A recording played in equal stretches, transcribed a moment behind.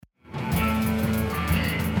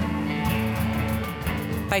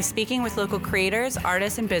By speaking with local creators,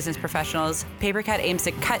 artists, and business professionals, Papercut aims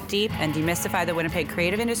to cut deep and demystify the Winnipeg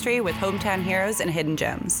creative industry with hometown heroes and hidden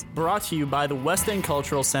gems. Brought to you by the West End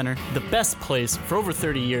Cultural Centre, the best place for over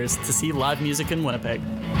 30 years to see live music in Winnipeg.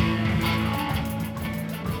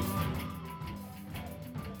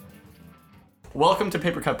 Welcome to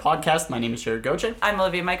Papercut Podcast. My name is Jared Goche. I'm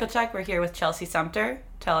Olivia Michaelchuk. We're here with Chelsea Sumter.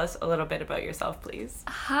 Tell us a little bit about yourself, please.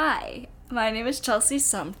 Hi, my name is Chelsea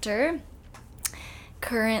Sumter.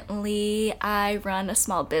 Currently, I run a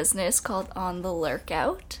small business called On the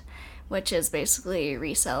Lurkout, which is basically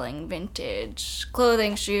reselling vintage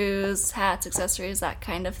clothing, shoes, hats, accessories, that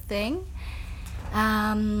kind of thing.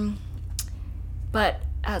 But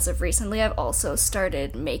as of recently, I've also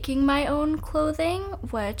started making my own clothing,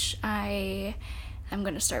 which I am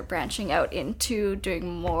going to start branching out into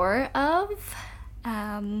doing more of.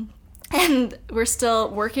 And we're still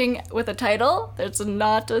working with a title. There's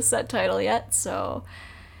not a set title yet, so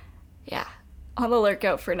yeah, on the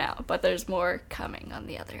lookout for now. But there's more coming on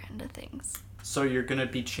the other end of things. So you're going to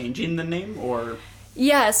be changing the name, or?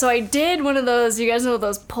 Yeah, so I did one of those, you guys know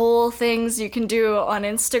those poll things you can do on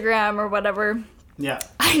Instagram or whatever? Yeah.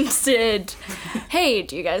 I did, hey,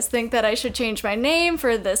 do you guys think that I should change my name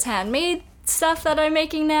for this handmade stuff that I'm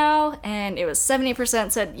making now? And it was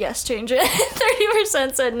 70% said yes, change it.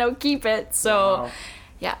 30% said no, keep it. So Wow.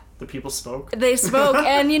 Yeah, The people spoke? they spoke,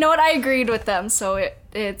 and you know what, I agreed with them. So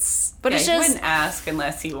it's but it's you just wouldn't ask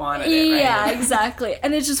unless you wanted it, right? yeah, exactly.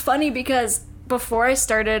 And it's just funny because before I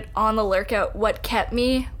started On the Lurkout, what kept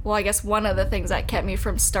me, well, I guess one of the things that kept me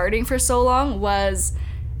from starting for so long was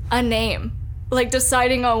a name. Like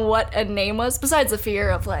deciding on what a name was, besides the fear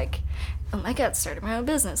of like, oh my god, starting my own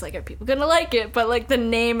business, like, are people gonna like it? But like the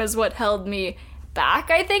name is what held me back,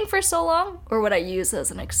 I think, for so long, or what I use as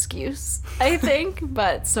an excuse, I think.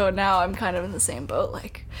 But so now I'm kind of in the same boat,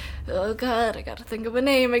 like, oh god, I gotta think of a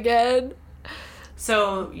name again.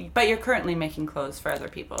 So, but you're currently making clothes for other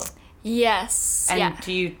people. Yes. And yeah.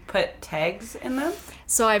 do you put tags in them?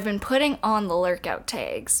 So I've been putting On the Lurkout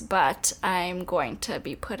tags, but I'm going to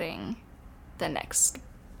be putting the next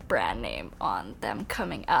brand name on them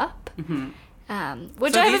coming up. Mm-hmm.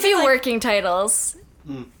 Which So I have a these are, few like- working titles.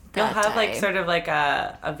 You'll have like sort of like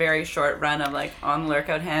a very short run of like On the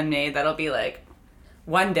Lurkout handmade that'll be like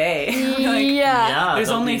one day. Like, Yeah. there's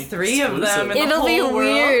that'll only be 3 of them in It'll the be whole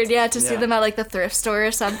weird, world. yeah, to see Yeah. them at like the thrift store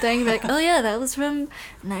or something. Like, oh yeah, that was from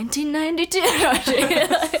 1992.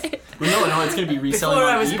 No, it's going to be reselling Before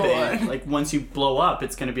on I was eBay. born. Like, once you blow up,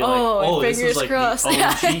 it's going to be like, Oh, this fingers is like crossed. the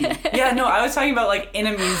OG. Yeah, no, I was talking about like in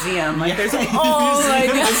a museum. Like there's Oh my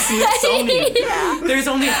The god. Smithsonian. there's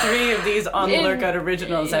only 3 of these On the In- Lurkout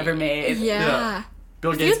originals ever made. Yeah.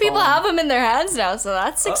 Bill A Gates few people bought have them in their hands now, so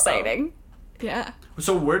that's Uh-oh. exciting. Yeah. them.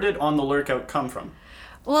 So where did On the Lurkout come from?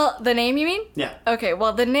 Well, the name, you mean? Yeah. Okay,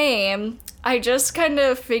 well, the name, I just kind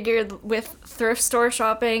of figured with thrift store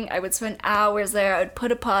shopping, I would spend hours there. I would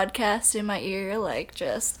put a podcast in my ear, like,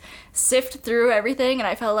 just sift through everything, and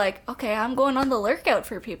I felt like, okay, I'm going on the lurkout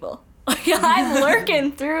for people. I'm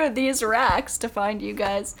lurking through these racks to find you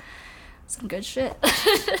guys some good shit.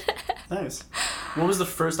 Nice. What was the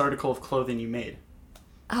first article of clothing you made?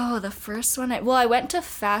 Oh, the first one, I went to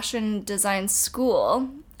fashion design school.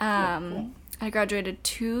 Cool. I graduated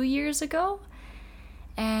 2 years ago.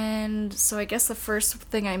 And so I guess the first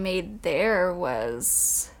thing I made there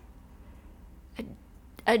was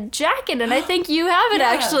a jacket. And I think you have it Yeah.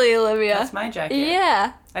 actually, Olivia. That's my jacket.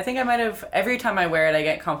 Yeah. I think I might have, every time I wear it, I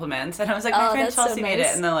get compliments. And I was like, my Oh, friend that's so Chelsea made it.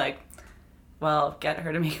 nice. And they're like, well, get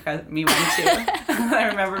her to make me one too. I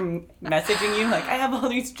remember messaging you, like, I have all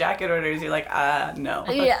these jacket orders. You're like, no.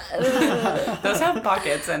 Yeah. Those have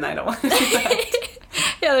pockets, and I don't want to do that.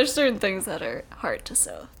 Yeah, there's certain things that are hard to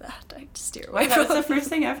sew that I steer away That was from. the first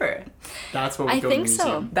thing ever. That's what we I go think to the so.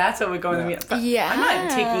 museum. That's what would go in the museum. But Yeah. I'm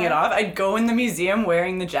not taking it off. I'd go in the museum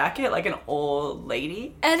wearing the jacket like an old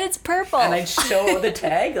lady. And it's purple. And I'd show the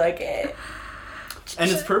tag, like, And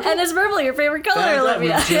it's purple? And it's purple, your favorite color, Thank God, we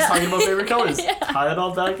Olivia. were just talking about favorite colors. Tie it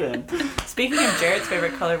all back in. Speaking of Jared's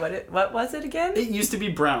favorite color, what was it again? It used to be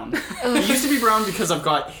brown. It used to be brown because I've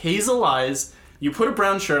got hazel eyes. You put a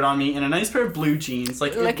brown shirt on me and a nice pair of blue jeans.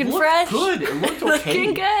 Like, Looking it looked fresh. good. It looked okay.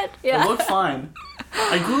 Looking good. Yeah. It looked fine.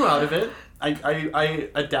 I grew out of it. I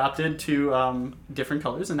adapted to different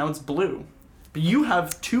colors, and now it's blue. But you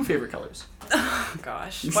have 2 favorite colors. Oh,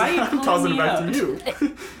 gosh. Why are you I'm calling tossing me it back out? to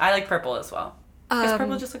you. I like purple as well. Because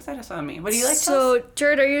purple just looks nice on me. What do you like, So,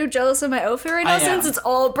 Jared, are you jealous of my outfit right now I am. since it's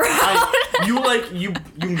all brown? You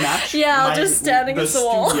match Yeah, I'll just stand against the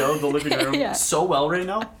wall. studio, the living room, Yeah. so well right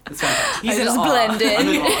now. It's fantastic. He's I in just awe. blend I'm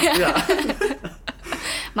in. in awe. Yeah.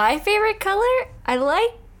 My favorite color, I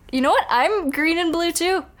like You know what? I'm green and blue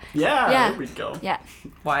too. Yeah, there we go. Yeah.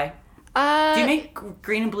 Why? Do you make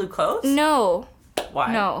green and blue clothes? No.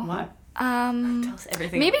 Why? No. Why? Tell us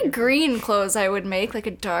everything. Maybe green clothes I would make, like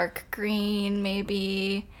a dark green,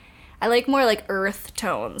 maybe. I like more like earth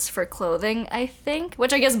tones for clothing, I think.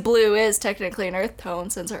 Which I guess blue is technically an earth tone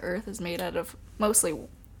since our earth is made out of mostly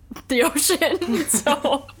the ocean.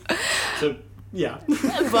 So, yeah.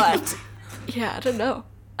 but, yeah, I don't know.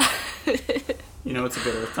 You know what's a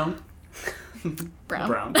good earth tone? Brown.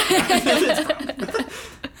 Brown.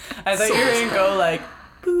 I thought you were going to go like,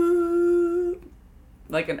 boo,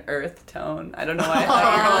 like an earth tone. I don't know why I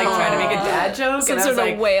thought you were like trying to make a dad joke. Some and I sort was of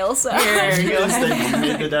like, whale sound. here, go Because they ahead.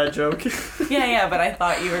 made the dad joke. Yeah, but I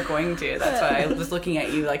thought you were going to. That's why I was looking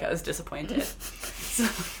at you like I was disappointed. So,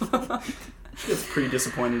 It's pretty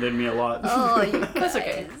disappointed in me a lot. Oh, you that's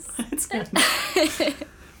okay. It's good.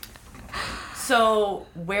 So,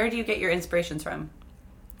 where do you get your inspirations from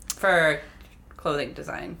for clothing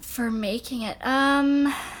design? For making it,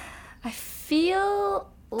 I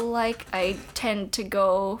feel like I tend to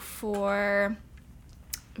go for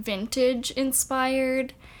vintage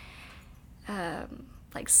inspired,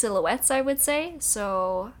 like silhouettes, I would say.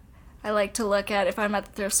 So I like to look at, if I'm at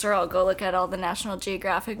the thrift store, I'll go look at all the National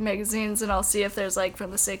Geographic magazines and I'll see if there's like from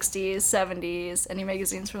the 60s, 70s, any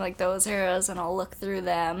magazines from like those eras, and I'll look through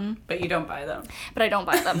them. But you don't buy them. But I don't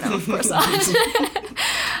buy them, no, of course not.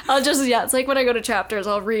 I'll just, yeah, it's like when I go to Chapters,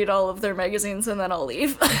 I'll read all of their magazines and then I'll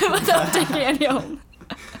leave without taking any home.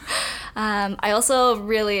 I also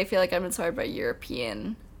really feel like I'm inspired by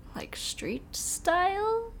European, like, street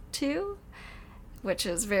style, too, which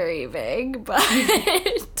is very vague,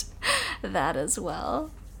 but that as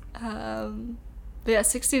well. But yeah,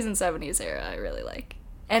 60s and 70s era I really like.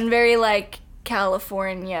 And very, like,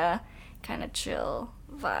 California kind of chill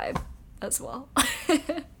vibe as well.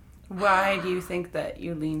 Why do you think that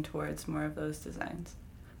you lean towards more of those designs?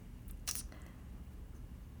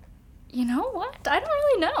 You know what? I don't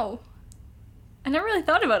really know. I never really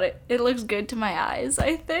thought about it. It looks good to my eyes,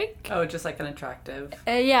 I think. Oh, just like an attractive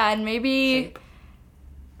Yeah, and maybe shape.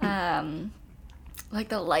 like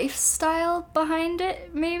the lifestyle behind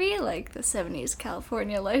it, maybe. Like the 70s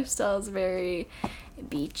California lifestyle is very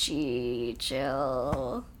beachy,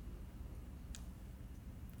 chill.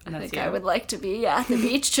 And I that's think you. I would like to be, at the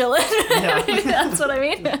beach chilling. Yeah. That's what I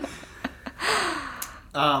mean.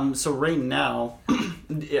 So right now,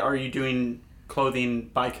 are you doing clothing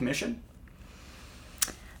by commission?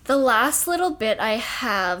 The last little bit I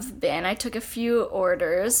have been. I took a few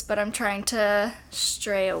orders, but I'm trying to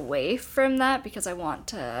stray away from that because I want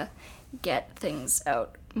to get things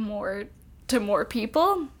out more to more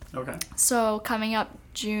people. Okay. So coming up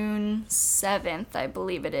June 7th, I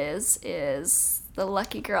believe it is the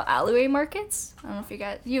Lucky Girl Alleyway Markets. I don't know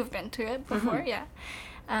if you've been to it before, yeah.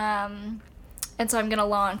 And so I'm going to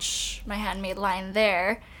launch my handmade line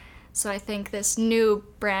there. So I think this new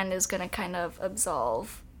brand is going to kind of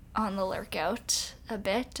absolve on the lurkout a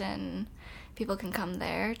bit, and people can come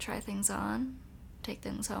there, try things on, take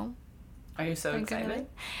things home. Are you so excited?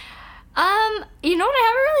 You know what? I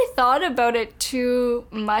haven't really thought about it too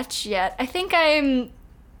much yet. I think I'm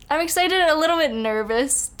excited, a little bit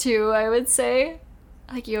nervous too, I would say.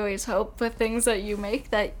 Like, you always hope with things that you make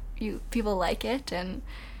that people like it,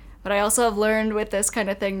 but I also have learned with this kind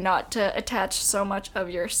of thing not to attach so much of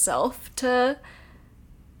yourself to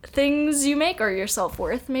things you make, or your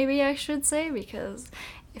self-worth, maybe I should say, because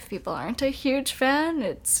if people aren't a huge fan,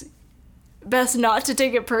 it's best not to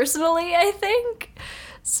take it personally, I think.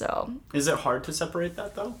 So Is it hard to separate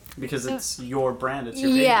that though? Because it's your brand, it's your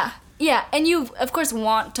baby. yeah, and you of course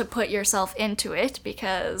want to put yourself into it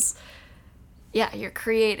because you're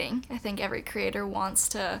creating. I think every creator wants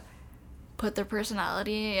to put their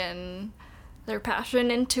personality and their passion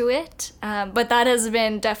into it, but that has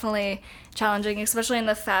been definitely challenging, especially in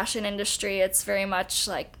the fashion industry. It's very much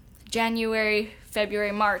like January,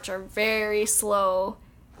 February, March are very slow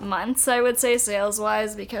months, I would say,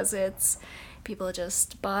 sales-wise, because it's people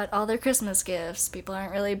just bought all their Christmas gifts. People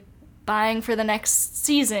aren't really buying for the next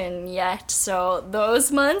season yet. So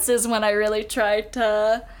those months is when I really try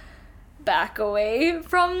to back away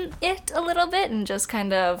from it a little bit and just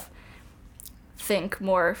kind of think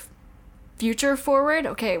more future forward.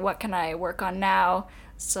 Okay, what can I work on now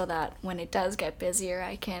so that when it does get busier,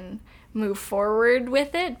 I can move forward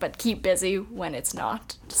with it, but keep busy when it's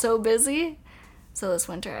not so busy. So this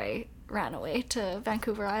winter I ran away to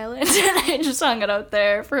Vancouver Island and I just hung it out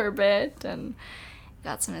there for a bit and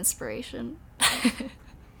got some inspiration.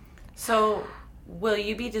 So, will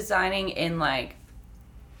you be designing in like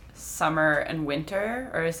summer and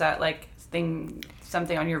winter, or is that like things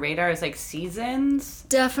something on your radar is like seasons?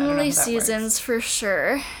 Definitely seasons for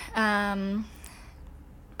sure.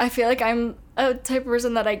 I feel like I'm a type of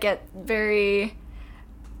person that I get very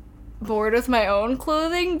bored with my own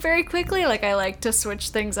clothing very quickly. Like, I like to switch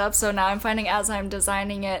things up. So now I'm finding as I'm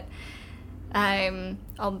designing it,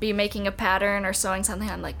 I'll be making a pattern or sewing something.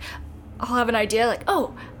 I'm like, I'll have an idea like,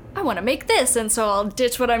 oh, I want to make this. And so I'll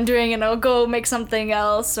ditch what I'm doing and I'll go make something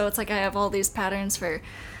else. So it's like I have all these patterns for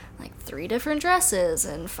like 3 different dresses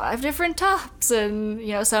and 5 different tops, and you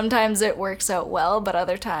know, sometimes it works out well, but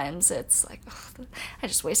other times it's like, oh, I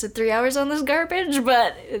just wasted 3 hours on this garbage.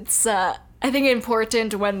 But it's I think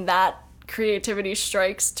important when that creativity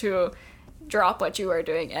strikes to drop what you are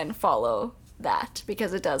doing and follow that,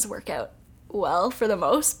 because it does work out well for the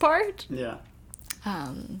most part. Yeah.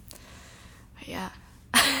 Yeah.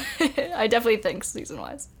 I definitely think season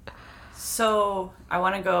wise. So I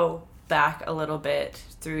want to go back a little bit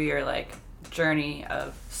through your like journey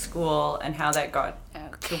of school and how that got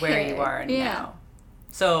to where you are now.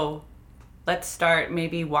 So let's start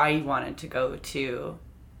maybe why you wanted to go to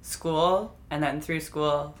school, and then through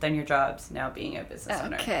school, then your jobs, now being a business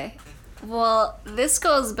owner. Okay. Well, this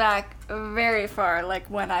goes back very far. Like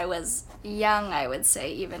when I was young, I would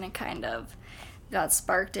say even it kind of got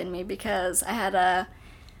sparked in me because I had a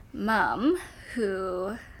mom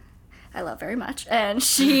who I love very much, and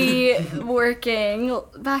she working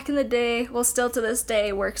back in the day, well still to this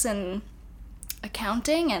day, works in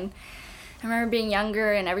accounting. And I remember being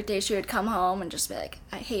younger and every day she would come home and just be like,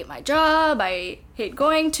 I hate my job, I hate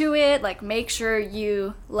going to it, like make sure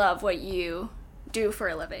you love what you do for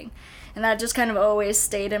a living. And that just kind of always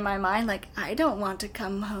stayed in my mind, like I don't want to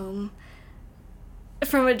come home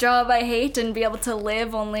from a job I hate and be able to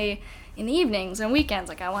live only in the evenings and weekends.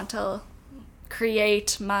 Like I want to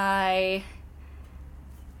create my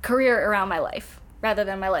career around my life rather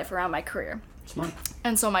than my life around my career. Smart.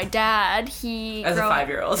 And so my dad, he As a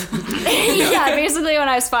 5-year-old. yeah, basically when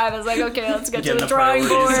I was 5, I was like, okay, let's get to the drawing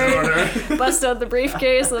board, bust out the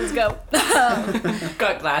briefcase, let's go.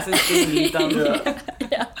 Got glasses, didn't need them.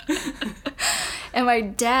 Yeah. And my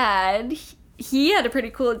dad, he had a pretty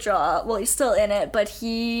cool job. Well, he's still in it, but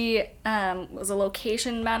he was a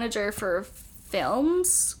location manager for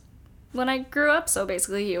films when I grew up. So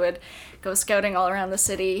basically he would go scouting all around the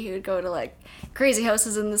city. He would go to like crazy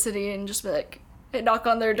houses in the city and just be like, knock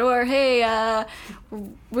on their door, hey,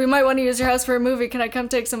 we might want to use your house for a movie, can I come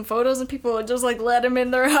take some photos? And people would just like let him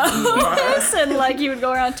in their house and like he would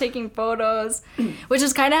go around taking photos, which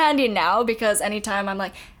is kind of handy now because anytime I'm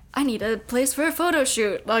like, I need a place for a photo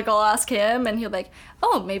shoot, like I'll ask him and he'll be like,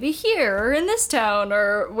 oh, maybe here or in this town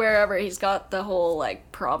or wherever. He's got the whole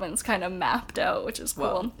like province kind of mapped out, which is cool.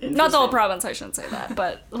 Well, not the whole province, I shouldn't say that,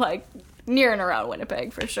 but like near and around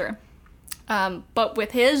Winnipeg for sure. But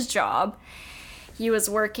with his job, he was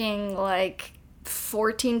working like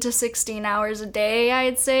 14 to 16 hours a day,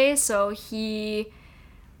 I'd say. So he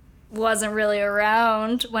wasn't really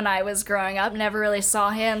around when I was growing up, never really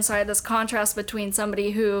saw him. So I had this contrast between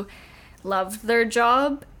somebody who loved their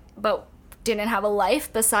job but didn't have a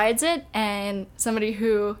life besides it, and somebody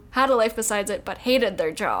who had a life besides it but hated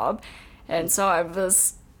their job. And so I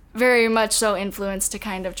was very much so influenced to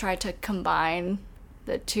kind of try to combine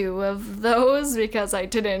the two of those, because I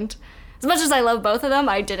didn't, as much as I love both of them,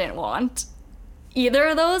 I didn't want either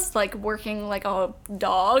of those, like working like a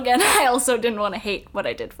dog, and I also didn't want to hate what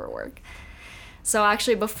I did for work. So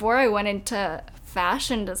actually before I went into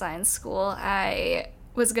fashion design school, I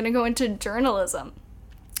was going to go into journalism,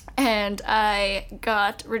 and I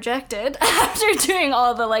got rejected after doing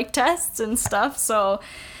all the like tests and stuff. So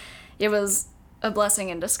it was a blessing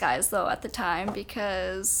in disguise though at the time,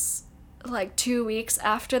 because like 2 weeks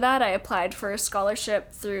after that I applied for a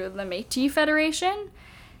scholarship through the Métis Federation,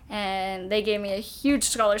 and they gave me a huge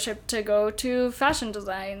scholarship to go to fashion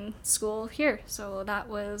design school here. So that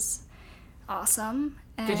was awesome.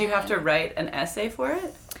 Did you have to write an essay for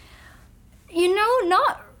it? You know,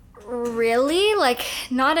 not really. Like,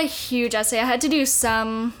 not a huge essay. I had to do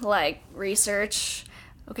some, like, research.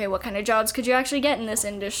 Okay, what kind of jobs could you actually get in this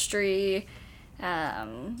industry?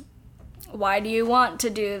 Why do you want to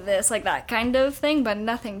do this? Like, that kind of thing, but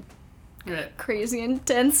nothing crazy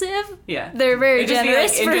intensive. Yeah. They're very It'd just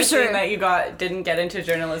generous, be, like, for sure. that you didn't get into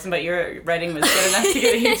journalism, but your writing was good enough to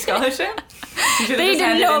get a huge scholarship. They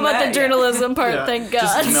didn't know about the journalism part, Yeah. thank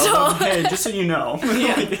Just God. email So. them, hey, just so you know.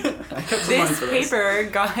 Yeah. I kept some money This for this. paper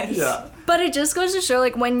got... Yeah. But it just goes to show,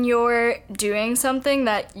 like, when you're doing something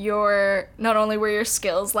that you're, not only where your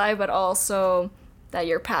skills lie, but also that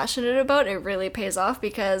you're passionate about, it really pays off,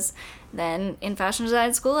 because then in fashion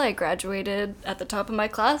design school, I graduated at the top of my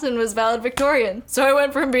class and was valedictorian. So I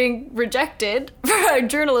went from being rejected for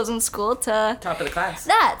journalism school to Top of the class.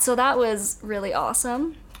 So that was really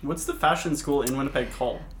awesome. What's the fashion school in Winnipeg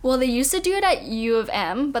called? Well, they used to do it at U of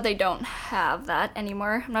M, but they don't have that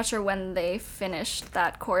anymore. I'm not sure when they finished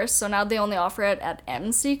that course. So now they only offer it at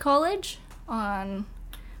MC College on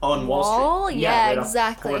Wall Street. Yeah, right off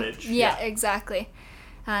exactly. Portage. Yeah, exactly.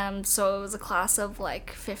 So it was a class of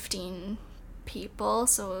like 15 people,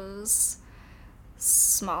 so it was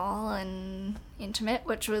small and intimate,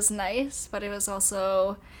 which was nice, but it was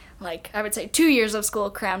also like, I would say 2 years of school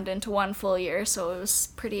crammed into 1 full year, so it was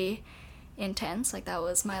pretty intense. Like, that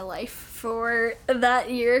was my life for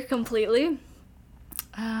that year completely.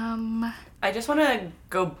 I just want to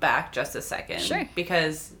go back just a second. Sure.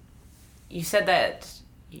 Because you said that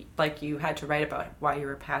like you had to write about why you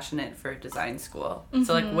were passionate for design school.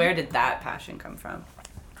 So like, where did that passion come from?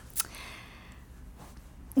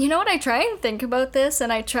 You know what, I try and think about this,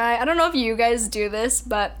 and I don't know if you guys do this,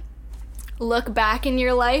 but look back in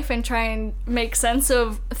your life and try and make sense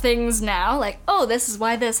of things now, like, oh, this is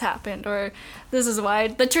why this happened, or this is why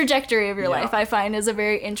the trajectory of your life, I find, is a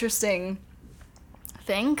very interesting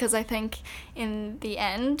thing, because I think in the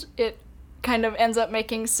end it kind of ends up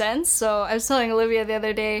making sense. So I was telling Olivia the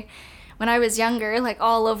other day, when I was younger, like,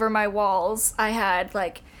 all over my walls I had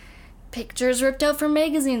like pictures ripped out from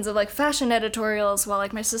magazines of like fashion editorials, while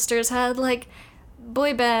like my sisters had like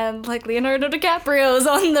boy band like Leonardo DiCaprio's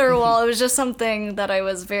on their wall. It was just something that I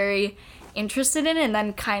was very interested in, and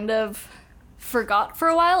then kind of forgot for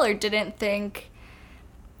a while, or didn't think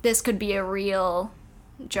this could be a real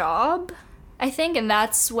job, I think. And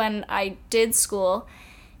that's when I did school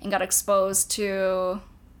and got exposed to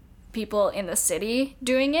people in the city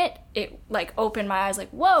doing it. It like opened my eyes, like,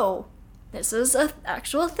 whoa, this is an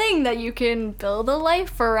actual thing that you can build a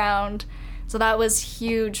life around. So that was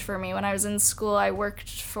huge for me. When I was in school, I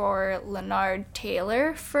worked for Leonard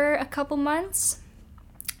Taylor for a couple months.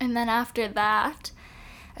 And then after that,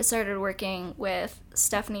 I started working with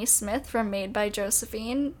Stephanie Smith from Made by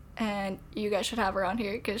Josephine. And you guys should have her on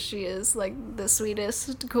here, because she is like the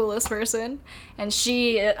sweetest, coolest person. And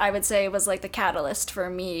she, I would say, was like the catalyst for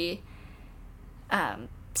me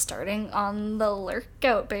starting on the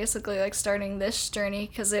Lurkout, basically, like starting this journey,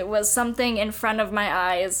 because it was something in front of my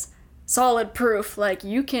eyes, solid proof, like,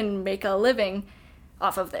 you can make a living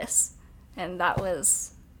off of this. And that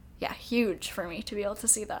was, huge for me to be able to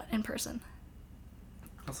see that in person.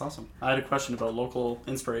 That's awesome. I had a question about local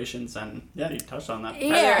inspirations, and you touched on that. Yeah.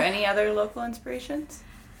 Are there any other local inspirations?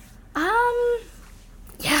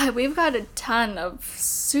 Yeah, we've got a ton of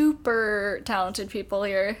super talented people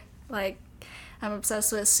here. Like, I'm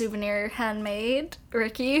obsessed with Souvenir Handmade,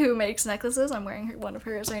 Ricky, who makes necklaces. I'm wearing one of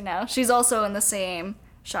hers right now. She's also in the same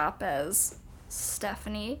shop as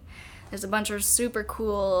Stephanie. There's a bunch of super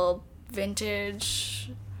cool vintage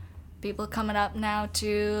people coming up now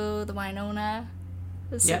too. The Winona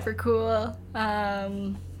is super cool. We've got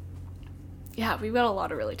a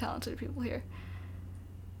lot of really talented people here.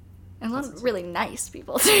 And a lot of really nice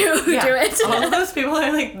people too who do it. All of those people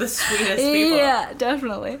are like the sweetest people. Yeah,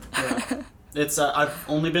 definitely. Yeah. It's I've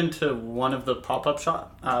only been to one of the pop-up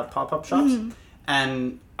shops,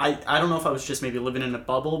 and I don't know if I was just maybe living in a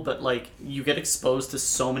bubble, but like, you get exposed to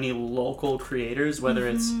so many local creators, whether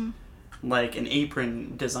it's like an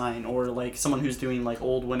apron design, or like someone who's doing like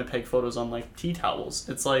old Winnipeg photos on like tea towels.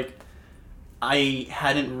 It's like, I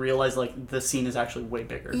hadn't realized like the scene is actually way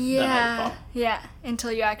bigger than I thought. Yeah,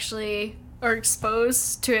 until you actually are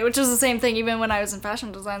exposed to it, which is the same thing. Even when I was in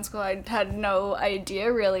fashion design school, I had no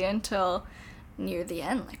idea really until near the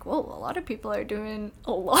end. Like, whoa, a lot of people are doing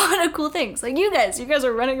a lot of cool things. Like, you guys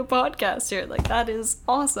are running a podcast here. Like, that is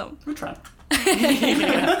awesome. We're trying.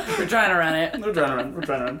 We're trying to run it. We're trying to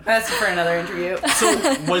run. That's for another interview.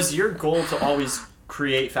 So, was your goal to always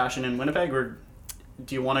create fashion in Winnipeg, or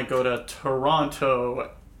do you want to go to Toronto,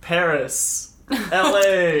 Paris,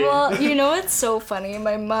 LA? Well, you know what's so funny?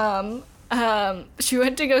 My mom, she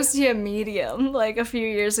went to go see a medium like a few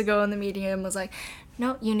years ago, and the medium was like,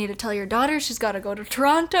 no, you need to tell your daughter she's got to go to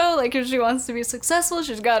Toronto. Like, if she wants to be successful,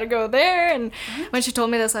 she's got to go there. And when she told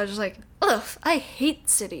me this, I was just like, ugh, I hate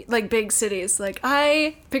big cities. Like,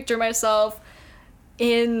 I picture myself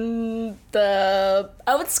in the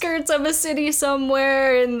outskirts of a city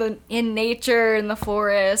somewhere, in nature, in the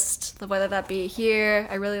forest, whether that be here.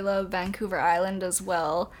 I really love Vancouver Island as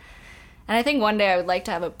well. And I think one day I would like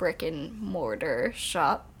to have a brick and mortar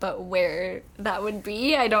shop, but where that would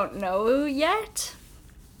be, I don't know yet.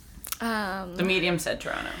 The medium said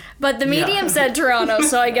Toronto. But the medium said Toronto,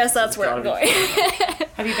 so I guess that's where I'm going.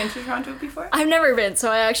 Have you been to Toronto before? I've never been,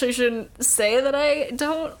 so I actually shouldn't say that I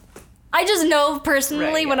don't. I just know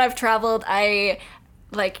personally when I've traveled,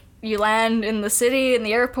 you land in the city, in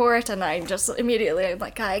the airport, and I just immediately, I'm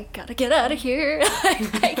like, I gotta get out of here.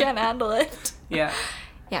 I can't handle it. Yeah.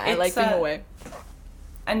 Yeah, I like being away.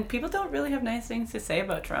 And people don't really have nice things to say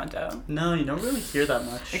about Toronto. No, you don't really hear that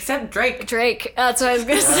much. Except Drake. Drake, that's what I was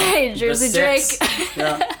gonna say. Jersey Drake.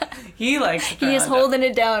 Yeah. He likes Toronto. He is holding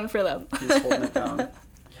it down for them. He's holding it down.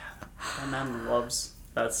 Yeah, that man loves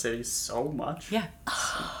that city so much. Yeah.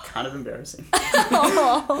 It's kind of embarrassing.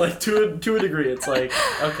 Like, to a degree, it's like,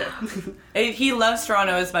 okay. He loves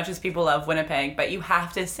Toronto as much as people love Winnipeg, but you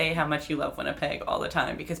have to say how much you love Winnipeg all the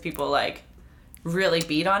time because people, like, really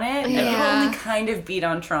beat on it. And people only kind of beat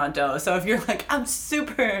on Toronto. So if you're like, I'm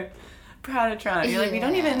super proud of Toronto, you're like, we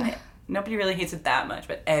don't even... Nobody really hates it that much,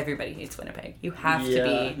 but everybody hates Winnipeg. You have to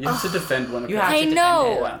be... You have to defend Winnipeg. You have to I defend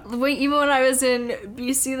know. it. Even when I was in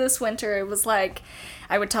BC this winter, it was like...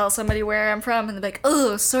 I would tell somebody where I'm from, and they'd be like,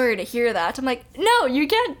 oh, sorry to hear that. I'm like, no, you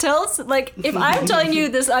can't tell... Like, if I'm telling you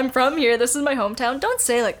this, I'm from here, this is my hometown, don't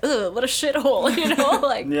say, like, ugh, what a shithole, you know?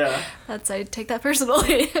 Like, I take that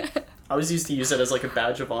personally. I always used to use it as, like, a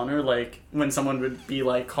badge of honor, like, when someone would be,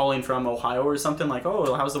 like, calling from Ohio or something, like,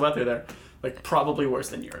 oh, how's the weather there? Like, probably worse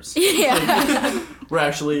than yours. Yeah. Like, we're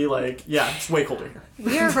actually, like, it's way colder here.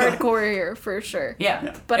 We are hardcore here, for sure.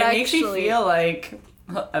 Yeah. But it actually... makes you feel like...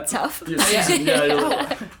 tough. You're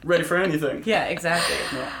ready for anything. Yeah, exactly.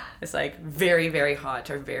 Yeah. It's like very, very hot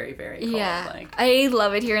or very, very cold. Yeah. Like. I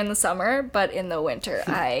love it here in the summer, but in the winter,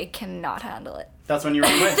 I cannot handle it. That's when you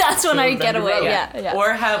run away. That's when I get away, yeah.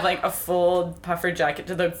 Or have like a full puffer jacket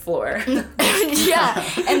to the floor. Yeah,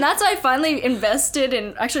 and that's why I finally invested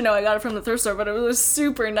in, actually no, I got it from the thrift store, but it was a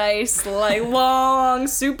super nice, like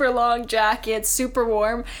super long jacket, super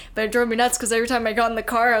warm, but it drove me nuts because every time I got in the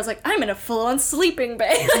car, I was like, I'm in a full-on sleeping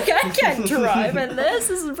bag. Like, I can't drive in this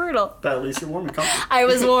is brutal. But at least you're warm and comfortable. I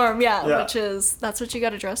was warm, that's what you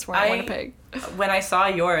gotta dress for in Winnipeg. When I saw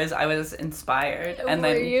yours, I was inspired and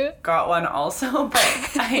Were then you? got one also, but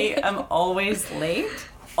I am always late.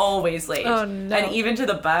 Always late. Oh, no. And even to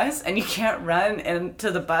the bus, and you can't run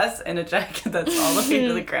into the bus in a jacket that's all the way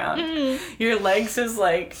to the ground. Your legs just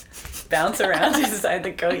like bounce around inside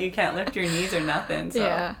the coat. You can't lift your knees or nothing.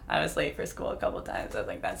 So I was late for school a couple of times. I was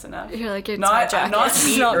like, that's enough. You're like, it's my jacket. Not It's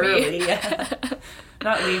leave not early. me. Yeah.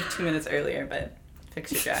 Not leave 2 minutes earlier, but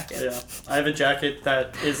fix your jacket. Yeah. I have a jacket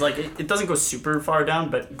that is like, it doesn't go super far down,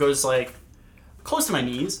 but goes like close to my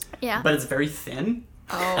knees. Yeah. But it's very thin.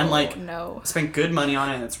 Oh, and like, no. spent good money on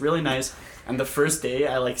it, and it's really nice. And the first day,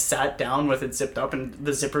 I like sat down with it zipped up, and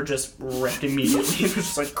the zipper just ripped immediately. It was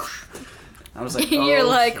just like, I was like, You're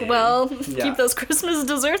like, okay. well, keep those Christmas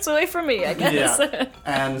desserts away from me, I guess. Yeah.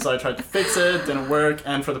 And so I tried to fix it, didn't work,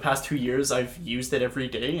 and for the past 2 years, I've used it every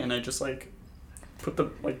day, and I just like put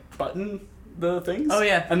the like button the things. Oh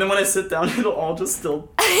yeah. And then when I sit down, it'll all just still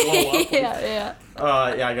blow up. Yeah.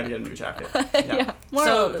 I gotta get a new jacket. Yeah.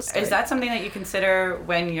 So is that something that you consider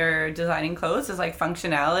when you're designing clothes, is like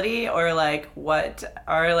functionality, or like what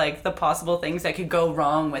are like the possible things that could go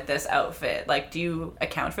wrong with this outfit? Like, do you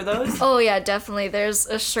account for those? Oh yeah, definitely. There's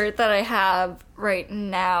a shirt that I have right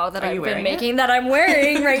now that I've been making that I'm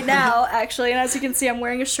wearing right now, actually. And as you can see, I'm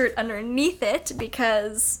wearing a shirt underneath it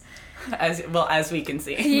because... As we can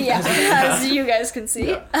see. Yeah, as you guys can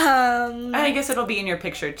see. And I guess it'll be in your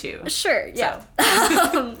picture too. Sure, yeah.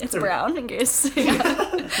 So. It's brown, in case.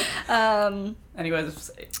 Anyone was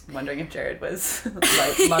wondering if Jared was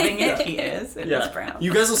like loving it. He is. It is brown.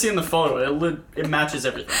 You guys will see in the photo. It matches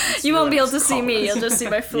everything. You won't be able to see me. You'll just see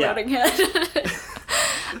my floating head.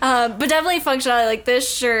 But definitely functionality. Like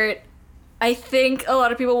this shirt, I think a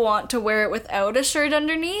lot of people want to wear it without a shirt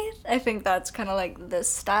underneath. I think that's kind of like the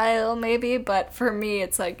style maybe, but for me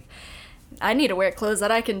it's like I need to wear clothes that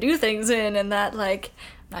I can do things in and that like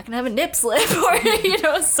I'm not gonna have a nip slip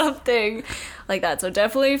or something like that. So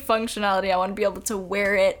definitely functionality. I want to be able to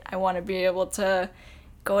wear it. I want to be able to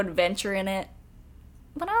go adventure in it.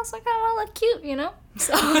 But I also kind of want to look cute,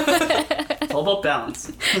 So it's all about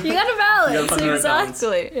balance. You gotta balance. You gotta find the right balance.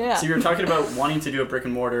 Exactly. Yeah. So you were talking about wanting to do a brick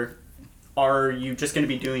and mortar. Are you just going to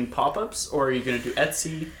be doing pop-ups, or are you going to do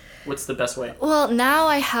Etsy? What's the best way? Well, now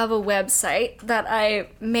I have a website that I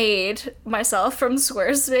made myself from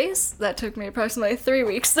Squarespace. That took me approximately 3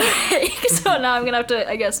 weeks to make. So now I'm going to have to,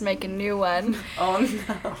 I guess, make a new one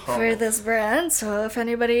for this brand. So if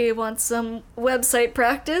anybody wants some website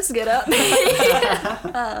practice, get up.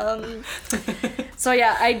 So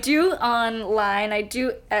yeah, I do online. I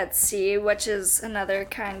do Etsy, which is another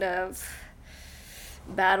kind of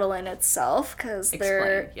battle in itself because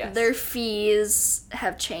Yes. their fees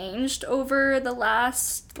have changed over the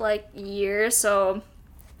last like year. So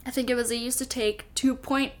I think they used to take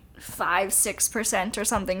 2.56% or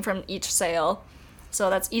something from each sale. So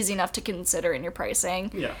that's easy enough to consider in your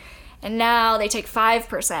pricing. Yeah. And now they take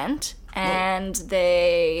 5%, and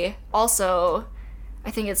they also, I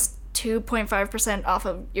think it's 2.5% off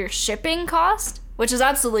of your shipping cost, which is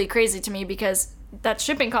absolutely crazy to me because that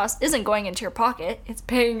shipping cost isn't going into your pocket. It's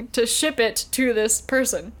paying to ship it to this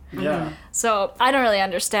person. Yeah. So I don't really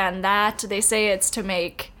understand that. They say it's to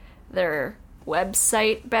make their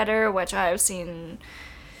website better, which I've seen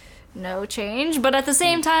no change. But at the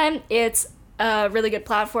same time, it's a really good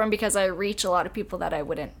platform because I reach a lot of people that I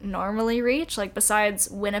wouldn't normally reach. Like besides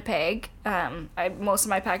Winnipeg, most of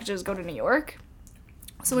my packages go to New York.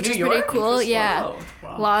 So which is pretty cool. Yeah.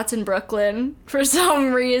 Wow. Lots in Brooklyn for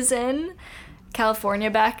some reason.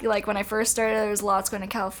 California back, like when I first started, there was lots going to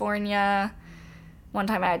California. One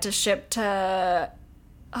time I had to ship to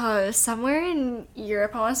somewhere in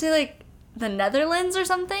Europe. I want to say like the Netherlands or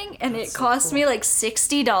something, and it cost me like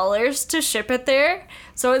 $60 to ship it there.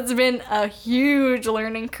 So it's been a huge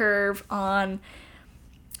learning curve on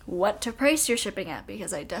what to price your shipping at,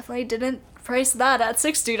 because I definitely didn't price that at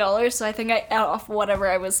 $60. So I think off whatever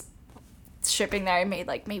I was shipping there, I made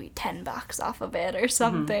like maybe $10 off of it or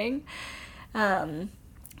something. But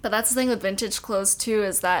that's the thing with vintage clothes too,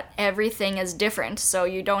 is that everything is different. So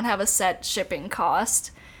you don't have a set shipping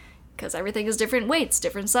cost because everything is different weights,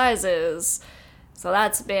 different sizes. So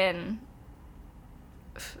that's been,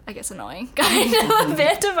 I guess, annoying kind of a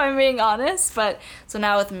bit, if I'm being honest. But so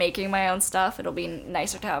now with making my own stuff, it'll be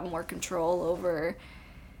nicer to have more control over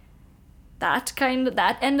that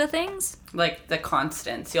end of things. Like the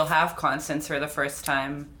constants. You'll have constants for the first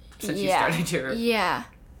time since you started your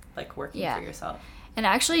like working for yourself. And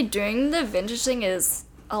actually doing the vintage thing is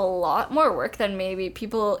a lot more work than maybe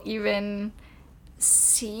people even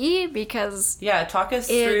see, because talk us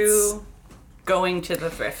through going to the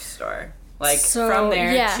thrift store, like from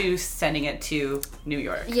there to sending it to New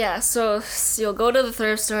York. So you'll go to the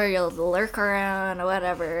thrift store, you'll lurk around or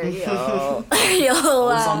whatever, you'll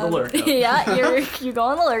always on the lurkout. you go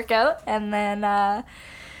on the lurkout, and then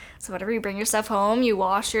so whatever, you bring your stuff home, you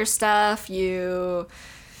wash your stuff, you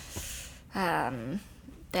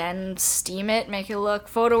then steam it, make it look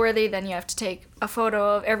photo worthy. Then you have to take a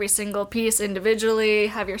photo of every single piece individually,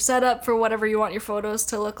 have your setup for whatever you want your photos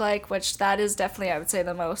to look like, which that is definitely, I would say,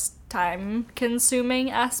 the most time consuming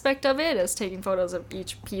aspect of it, is taking photos of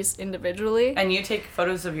each piece individually. And you take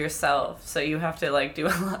photos of yourself, so you have to like do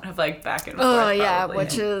a lot of like back and forth.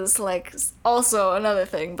 Which is like also another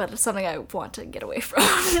thing, but it's something I want to get away from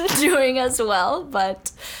doing as well,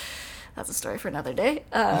 but that's a story for another day.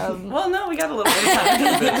 Well, no, we got a little bit of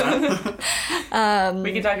time.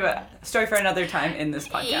 We can talk about a story for another time in this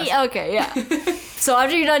podcast. Okay, yeah. So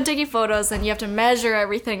after you're done taking photos, then you have to measure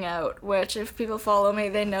everything out, which if people follow me,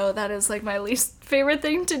 they know that is like my least favorite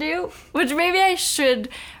thing to do, which maybe I should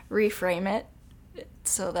reframe it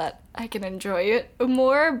so that I can enjoy it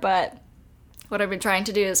more. But what I've been trying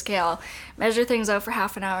to do is, I'll measure things out for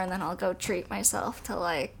half an hour, and then I'll go treat myself to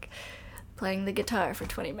like playing the guitar for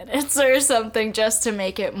 20 minutes or something, just to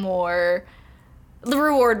make it more,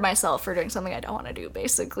 reward myself for doing something I don't want to do,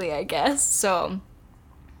 basically, I guess. So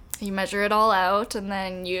you measure it all out, and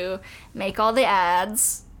then you make all the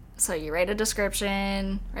ads. So you write a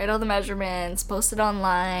description, write all the measurements, post it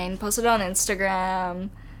online, post it on Instagram,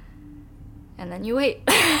 and then you wait.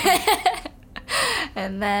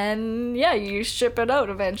 And then, you ship it out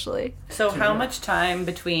eventually. So how much time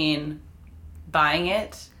between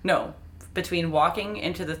between walking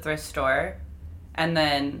into the thrift store and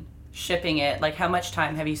then shipping it, like how much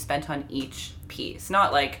time have you spent on each piece?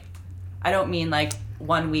 Not like, I don't mean like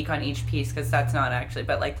 1 week on each piece, because that's not actually,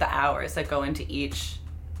 but like the hours that go into each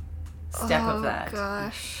step of that. Oh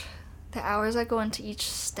gosh. The hours that go into each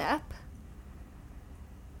step?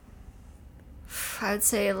 I would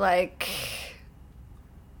say like,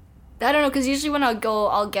 I don't know, because usually when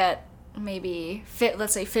I'll get maybe,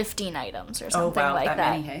 let's say 15 items or something like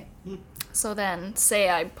that. Many, hey? So then, say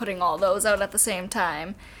I'm putting all those out at the same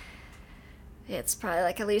time, it's probably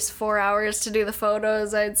like at least 4 hours to do the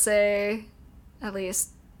photos, I'd say. At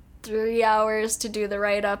least 3 hours to do the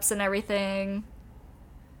write-ups and everything.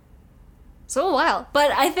 So a while.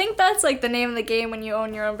 But I think that's like the name of the game when you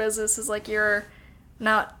own your own business, is like you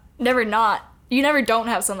never don't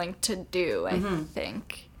have something to do, I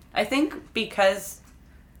think. I think because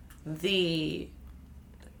the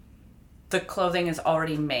clothing is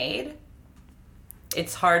already made,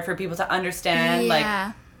 it's hard for people to understand.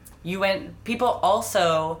 Like, people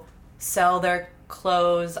also sell their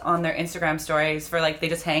clothes on their Instagram stories for like they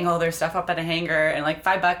just hang all their stuff up at a hanger and like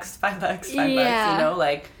 $5, you know,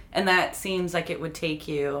 like, and that seems like it would take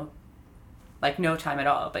you like no time at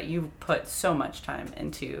all, but you put so much time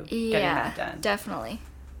into getting that done. Definitely.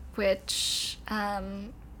 Which I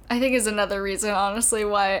think is another reason, honestly,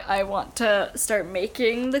 why I want to start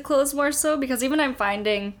making the clothes more so, because even I'm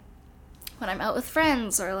finding when I'm out with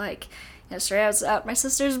friends or like yesterday I was at my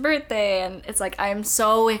sister's birthday and it's like I'm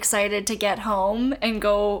so excited to get home and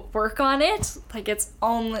go work on it. Like it's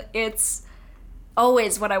always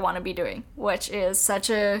what I want to be doing, which is such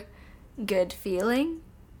a good feeling.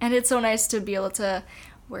 And it's so nice to be able to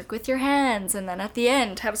work with your hands and then at the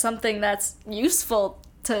end have something that's useful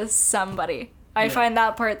to somebody. I find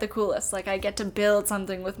that part the coolest. Like I get to build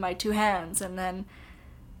something with my 2 hands and then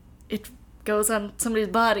it goes on somebody's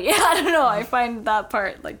body. I don't know. I find that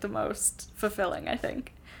part like the most fulfilling, I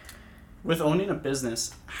think. With owning a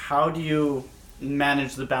business, how do you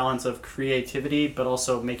manage the balance of creativity but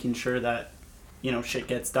also making sure that, you know, shit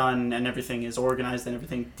gets done and everything is organized and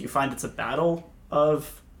everything? Do you find it's a battle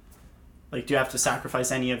of, like, do you have to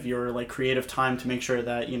sacrifice any of your like creative time to make sure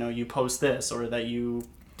that, you know, you post this or that you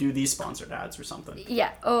do these sponsored ads or something?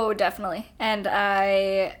 Yeah. Oh, definitely. And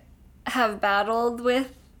I have battled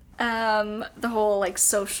with the whole like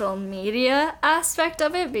social media aspect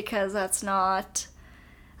of it, because that's not,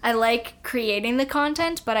 I like creating the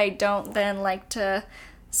content, but I don't then like to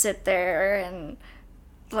sit there and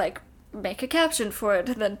like make a caption for it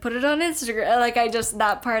and then put it on Instagram. Like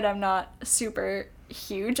that part I'm not super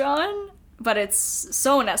huge on, but it's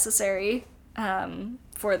so necessary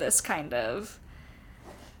for this kind of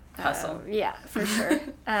hustle. Yeah, for sure.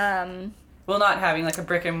 Well, not having like a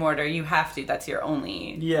brick and mortar, you have to. That's your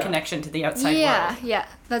only connection to the outside world. Yeah.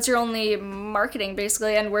 That's your only marketing,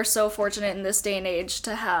 basically. And we're so fortunate in this day and age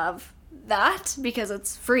to have that because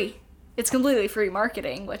it's free. It's completely free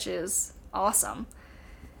marketing, which is awesome.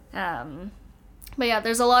 But yeah,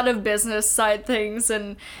 there's a lot of business side things,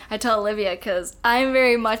 and I tell Olivia because I'm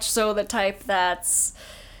very much so the type that's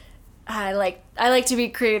I like to be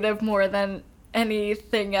creative more than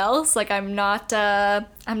anything else. Like I'm not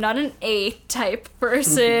an A type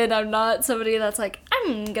person. I'm not somebody that's like,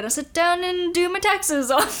 I'm gonna sit down and do my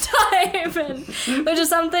taxes on time, and which is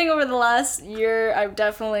something over the last year I've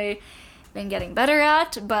definitely been getting better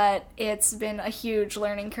at, but it's been a huge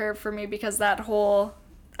learning curve for me because that whole,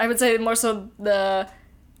 I would say more so the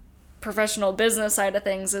professional business side of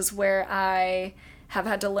things is where I have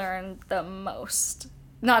had to learn the most.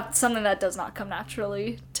 Not something that does not come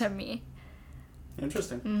naturally to me.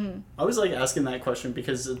 Interesting. Mm-hmm. I always like asking that question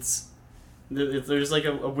because there's like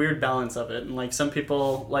a weird balance of it, and like some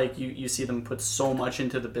people, like you see them put so much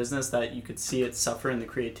into the business that you could see it suffer in the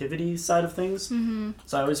creativity side of things. Mm-hmm.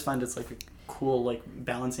 So I always find it's like a cool like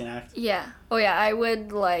balancing act. Yeah. Oh yeah, I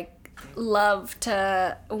would like love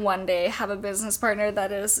to one day have a business partner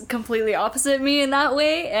that is completely opposite me in that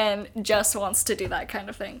way and just wants to do that kind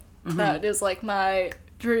of thing. Mm-hmm. That is like my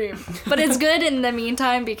dream. But it's good in the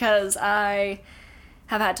meantime because I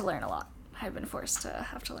have had to learn a lot. I've been forced to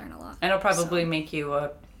have to learn a lot. And it'll probably make you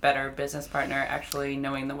a better business partner, actually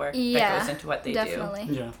knowing the work that goes into what they definitely.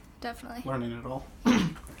 do. Yeah. Definitely. Learning it all. Oh,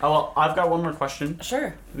 well, I've got one more question.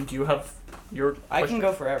 Sure. Do you have your question? I can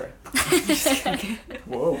go forever.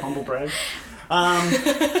 Whoa, humble brag.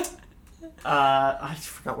 I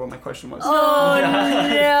forgot what my question was. Oh,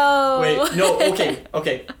 no. Wait, no,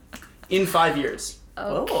 okay. In 5 years,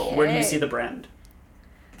 okay. Where do you see the brand?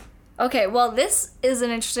 Okay, well, this is an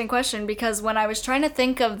interesting question because when I was trying to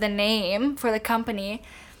think of the name for the company,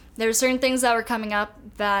 there were certain things that were coming up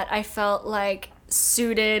that I felt like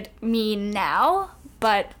suited me now,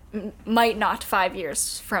 but might not 5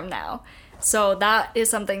 years from now. So that is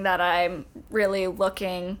something that I'm really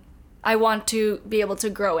I want to be able to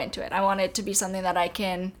grow into it. I want it to be something that I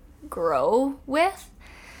can grow with.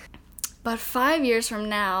 But 5 years from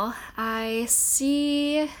now, I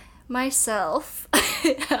see myself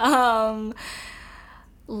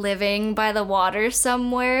living by the water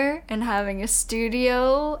somewhere and having a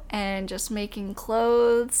studio and just making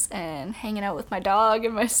clothes and hanging out with my dog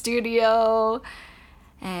in my studio.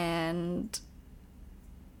 And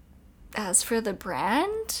as for the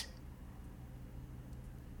brand,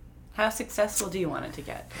 how successful do you want it to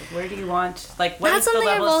get? Like, where do you want, like, what is the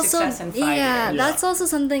level of success in 5 years? Yeah, that's also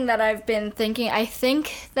something that I've been thinking. I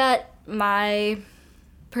think that my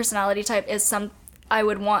personality type is I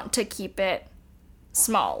would want to keep it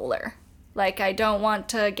smaller. Like, I don't want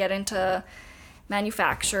to get into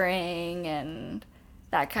manufacturing and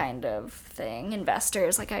that kind of thing.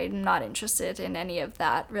 Investors, like, I'm not interested in any of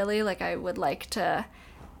that, really. Like, I would like to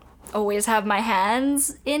always have my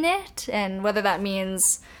hands in it, and whether that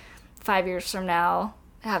means 5 years from now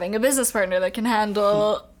having a business partner that can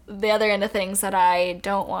handle the other end of things that I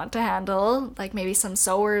don't want to handle, like maybe some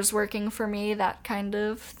sewers working for me, that kind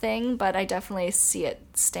of thing. But I definitely see it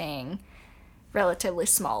staying relatively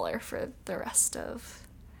smaller for the rest of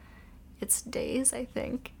its days, I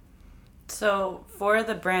think. So for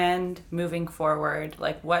the brand moving forward,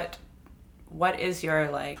 like what is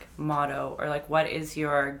your like motto, or like what is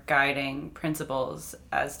your guiding principles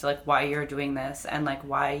as to like why you're doing this, and like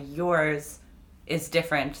why yours is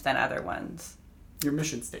different than other ones? Your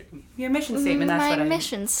mission statement. Your mission statement, that's what I... My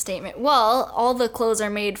mission statement. Well, all the clothes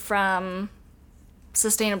are made from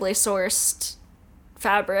sustainably sourced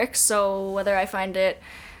fabric, so whether I find it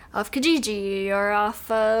off Kijiji or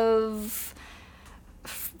off of...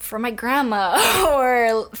 from my grandma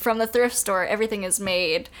or from the thrift store, everything is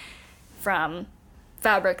made from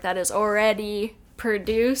fabric that is already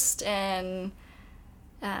produced, and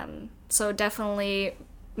so definitely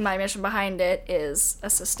my mission behind it is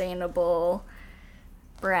a sustainable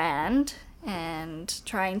brand, and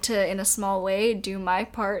trying to, in a small way, do my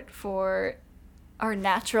part for our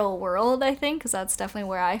natural world, I think, because that's definitely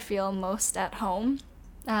where I feel most at home.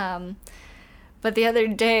 But the other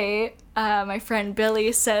day, my friend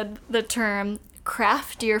Billy said the term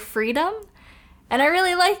craft your freedom, and I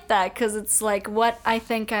really like that, because it's like what I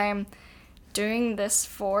think I'm doing this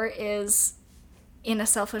for is, in a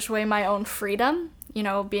selfish way, my own freedom, you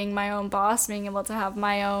know, being my own boss, being able to have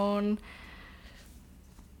my own,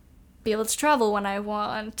 be able to travel when I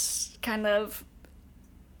want, kind of,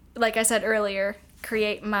 like I said earlier,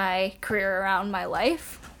 create my career around my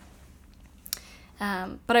life.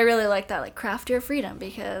 But I really like that, like, craft your freedom,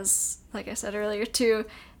 because, like I said earlier too,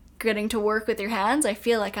 getting to work with your hands, I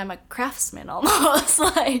feel like I'm a craftsman almost,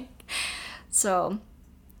 like, so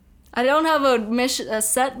I don't have a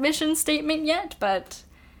set mission statement yet, but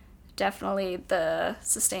definitely the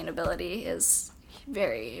sustainability is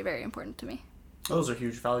very, very important to me. Those are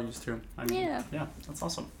huge values too. I mean, yeah, that's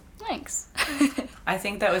awesome. Thanks. I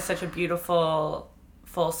think that was such a beautiful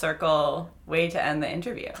full circle way to end the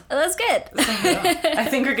interview. That's good. I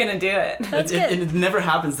think we're gonna do it. It never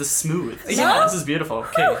happens this smooth. Yeah. This is beautiful.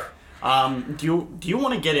 Okay. Do you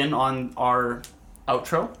want to get in on our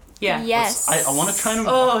outro? Yeah. Yes. I want to try and...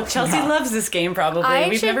 Oh, Chelsea loves this game probably.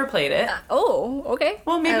 We've never played it. Okay.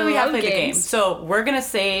 Well, maybe we have played the game. games. So we're going to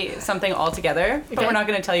say something all together, but we're not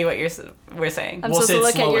going to tell you what we're saying. I'm We'll supposed say to it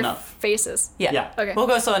look at slow your enough. faces. Yeah. Okay. We'll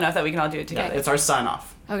go slow enough that we can all do it together. It's our sign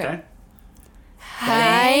off. Okay.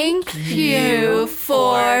 Thank you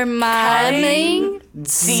for modeling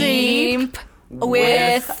deep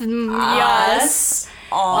with us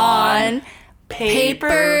on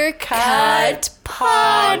Paper Cut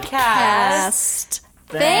Podcast.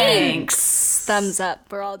 Thanks. Thumbs up.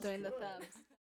 We're all doing the thumbs.